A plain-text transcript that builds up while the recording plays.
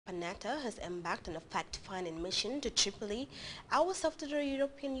NATO has embarked on a fact-finding mission to Tripoli, hours after the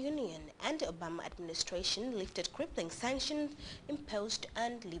European Union and the Obama administration lifted crippling sanctions imposed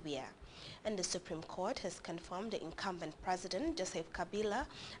on Libya. And the Supreme Court has confirmed the incumbent president, Joseph Kabila,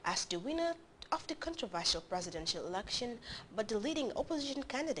 as the winner of the controversial presidential election, but the leading opposition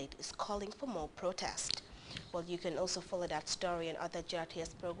candidate is calling for more protest. Well, you can also follow that story and other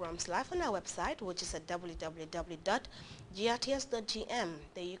GRTS programs live on our website, which is at www.grts.gm.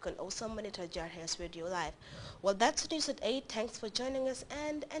 There you can also monitor GRTS Radio Live. Well, that's news at 8. Thanks for joining us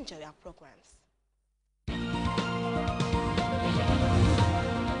and enjoy our programs.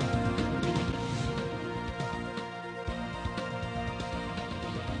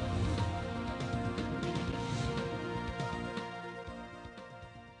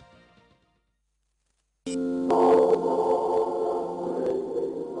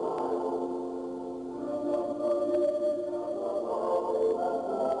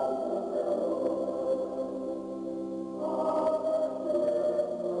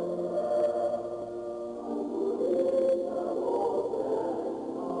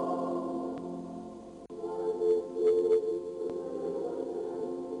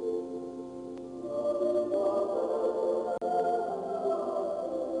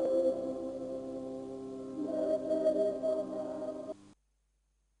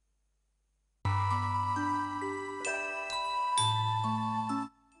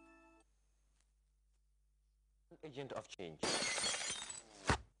 Agent of change.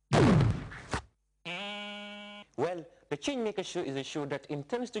 Well, the Changemaker Show is a show that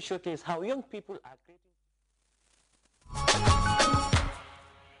intends to showcase how young people are creating.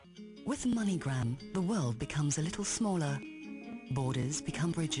 With MoneyGram, the world becomes a little smaller. Borders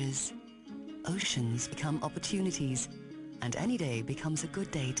become bridges. Oceans become opportunities. And any day becomes a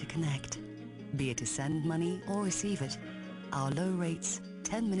good day to connect. Be it to send money or receive it. Our low rates,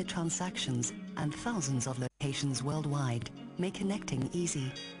 10-minute transactions, and thousands of locations worldwide make connecting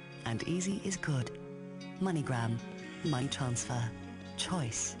easy. And easy is good. MoneyGram. Money transfer.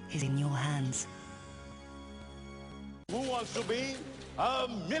 Choice is in your hands. Who wants to be a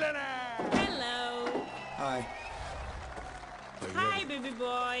millionaire? Hello. Hi. Hi, baby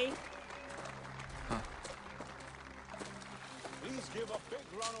boy. Huh. Please give a big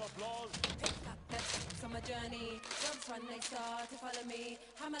round of applause. On my journey, jumps when they start to follow me.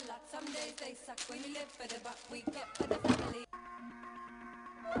 I'm a lot, some days they suck. When you live for the buck, we get for the family.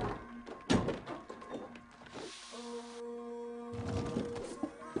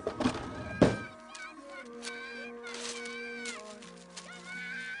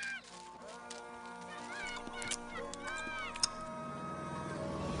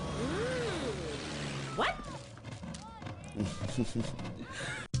 What?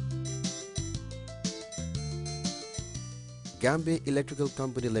 Gambia Electrical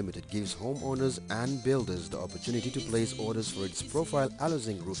Company Limited gives homeowners and builders the opportunity to place orders for its profile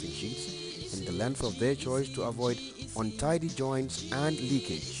allozing roofing sheets in the length of their choice to avoid untidy joints and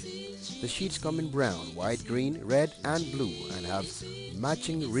leakage. The sheets come in brown, white, green, red and blue and have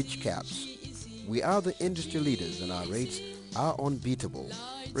matching ridge caps. We are the industry leaders and our rates are unbeatable.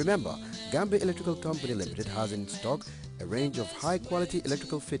 Remember, Gambia Electrical Company Limited has in stock a range of high-quality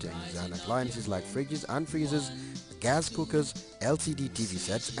electrical fittings and appliances like fridges and freezers, gas cookers, LCD TV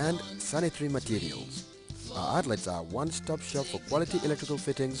sets and sanitary materials. Our outlets are one-stop shop for quality electrical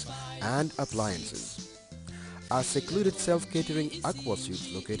fittings and appliances. Our secluded self-catering aqua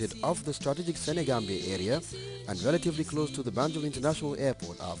suites located off the strategic Senegambia area and relatively close to the Banjul International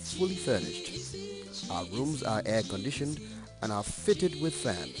Airport are fully furnished. Our rooms are air-conditioned and are fitted with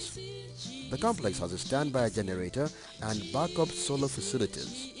fans. The complex has a standby generator and backup solar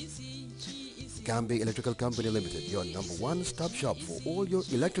facilities. Gambia Electrical Company Limited, your number one stop shop for all your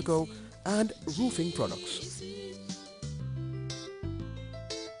electrical and roofing products.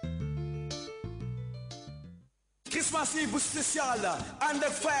 Christmas Eve spécial and the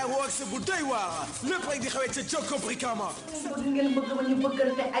fireworks bu doy waar lépp rek di xewé ci Jokko Brikama. ngeen bëgg ma ñu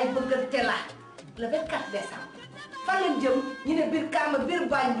bëggante ay bëggante la le 24 décembre. Fan leen jëm ñu ne biir Kaama biir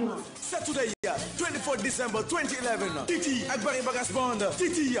Banjul. Saturday 24 December 2011 Titi ak Barry Bagas Band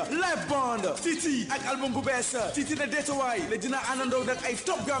Titi live band Titi ak album bu bees Titi na Detaway le dina àndandoo nag ay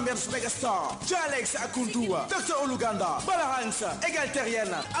top Gambians megastar Jalex ak Kuntua Dr Oluganda Balahans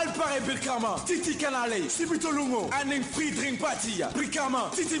Egalitarienne Alpare Birkama Titi Kanale Sibito Lungo and free drink party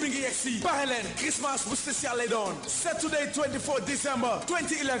Brikama Titi mi ngi yegsi Parelen Christmas bu spécial lay doon Saturday 24 December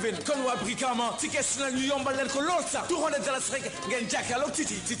 2011 kon waa Brikama tickets na ñu yombal leen ko lool sax $200 rek ngeen jàkkaarloog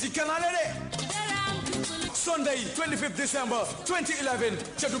Titi Kanale Sunday 25th December 2011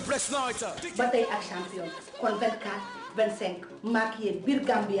 ca du Press Night ba tey ak champion kon 24 25 maak yéen biir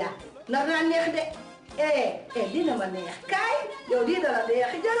Gambia nar naa neex de dina ma neex kaay yow lii dala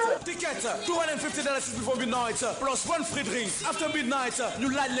neex jëlal. Ticket $250 before midnight plus one free drink after midnight ñu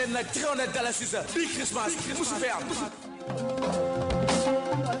laaj leen nag $300 big Christmas musu fee am.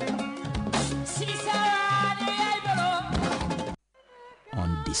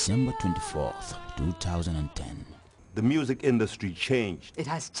 On December 24th, 2010. The music industry changed. It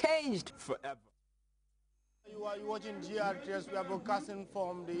has changed Forever. You are watching Grts. We are broadcasting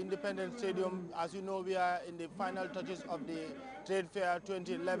from the Independence Stadium. As you know, we are in the final touches of the Trade Fair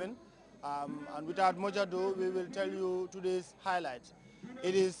 2011. And without much ado, we will tell you today's highlights.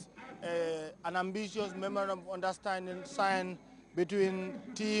 It is an ambitious memorandum of understanding signed between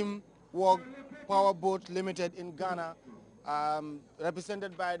Team Work Power Boat Limited in Ghana,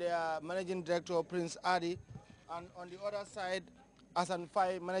 represented by their Managing Director, Prince Adi, and on the other side, Asan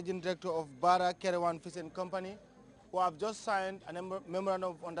Fai, Managing Director of Bara Kerewan Fishing Company, who have just signed a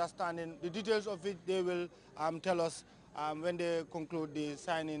memorandum of understanding, the details of which they will tell us when they conclude the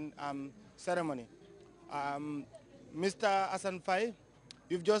signing ceremony. Mr. Asan Fai,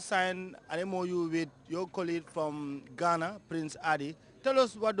 you've just signed an MOU with your colleague from Ghana, Prince Adi. Tell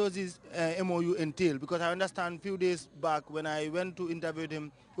us what does this MOU entail, because I understand a few days back when I went to interview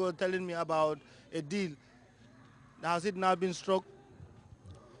him, he was telling me about a deal. Has it now been struck?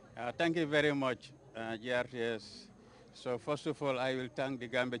 Thank you very much, GRTS. So first of all, I will thank the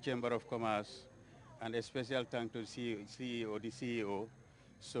Gambia Chamber of Commerce and a special thank to the CEO,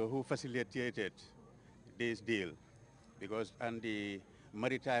 so who facilitated this deal, and the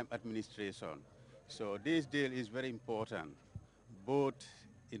Maritime Administration. So this deal is very important, both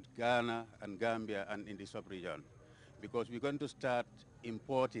in Ghana and Gambia and in the sub-region, because we're going to start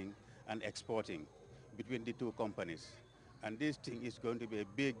importing and exporting between the two companies. And this thing is going to be a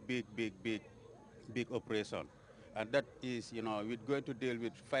big operation. And that is, we're going to deal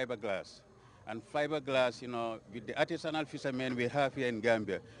with fiberglass. And fiberglass, with the artisanal fishermen we have here in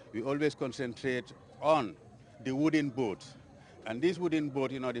Gambia, we always concentrate on the wooden boat. And this wooden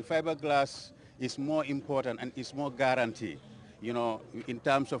boat, the fiberglass is more important and is more guaranteed, in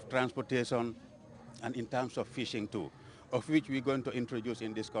terms of transportation and in terms of fishing too, of which we're going to introduce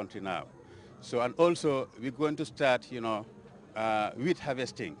in this country now. So, and also we're going to start, wheat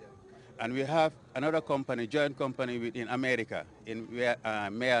harvesting. And we have another company, joint company in America, in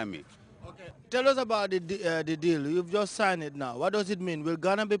Miami. Okay. Tell us about the deal. You've just signed it now. What does it mean? Will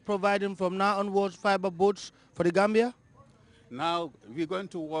Ghana be providing from now onwards fiber boats for the Gambia? Now we're going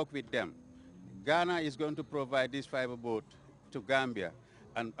to work with them. Ghana is going to provide this fiber boat to Gambia.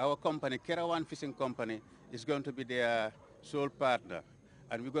 And our company, Kerewan Fishing Company, is going to be their sole partner.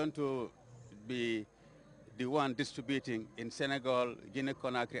 And we're going to be the one distributing in Senegal,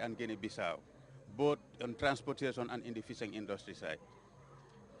 Guinea-Conakry, and Guinea-Bissau, both on transportation and in the fishing industry side.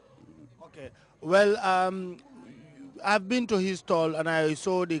 Okay. Well, I've been to his stall and I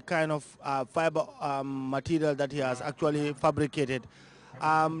saw the kind of fiber material that he has actually fabricated.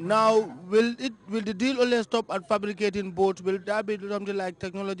 Now, will the deal only stop at fabricating boats? Will there be something like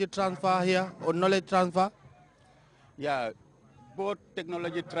technology transfer here or knowledge transfer? Yeah, both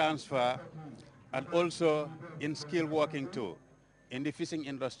technology transfer and also in skill working too, in the fishing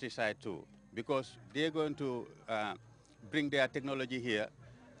industry side too, because they're going to bring their technology here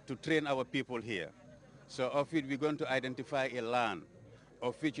to train our people here. So of it, we're going to identify a land,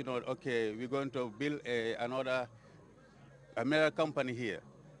 of which, okay, we're going to build another company here,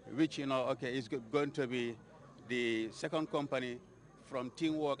 which, okay, is going to be the second company from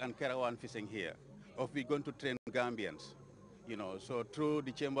Teamwork and Kerewan Fishing here, of we're going to train Gambians. So through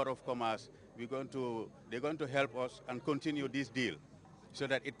the Chamber of Commerce, they're going to help us and continue this deal so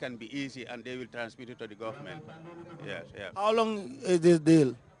that it can be easy and they will transmit it to the government. Yes, yeah. How long is this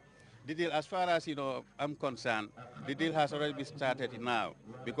deal? The deal, as far as, I'm concerned, the deal has already been started now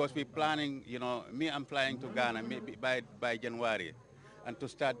because we're planning, I'm flying to Ghana maybe by January and to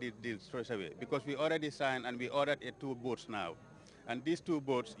start the deal straight away because we already signed and we ordered 2 boats now. And these 2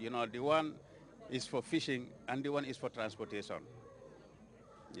 boats, the one is for fishing and the one is for transportation.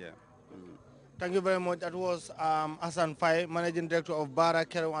 Yeah. Thank you very much. That was Asan Fai, Managing Director of Bara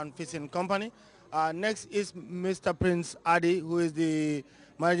Kerewan Fishing Company. Next is Mr. Prince Adi, who is the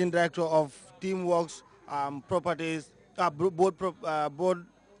Managing Director of Teamworks Properties,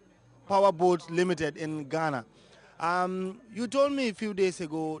 Power Boats Limited in Ghana. You told me a few days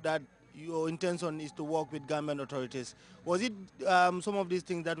ago that your intention is to work with government authorities. Was it some of these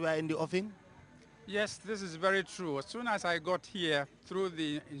things that were in the offing? Yes, this is very true. As soon as I got here, through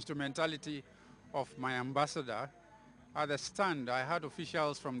the instrumentality of my ambassador, at the stand, I had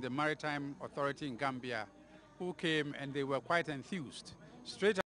officials from the Maritime Authority in Gambia who came and they were quite enthused. Straight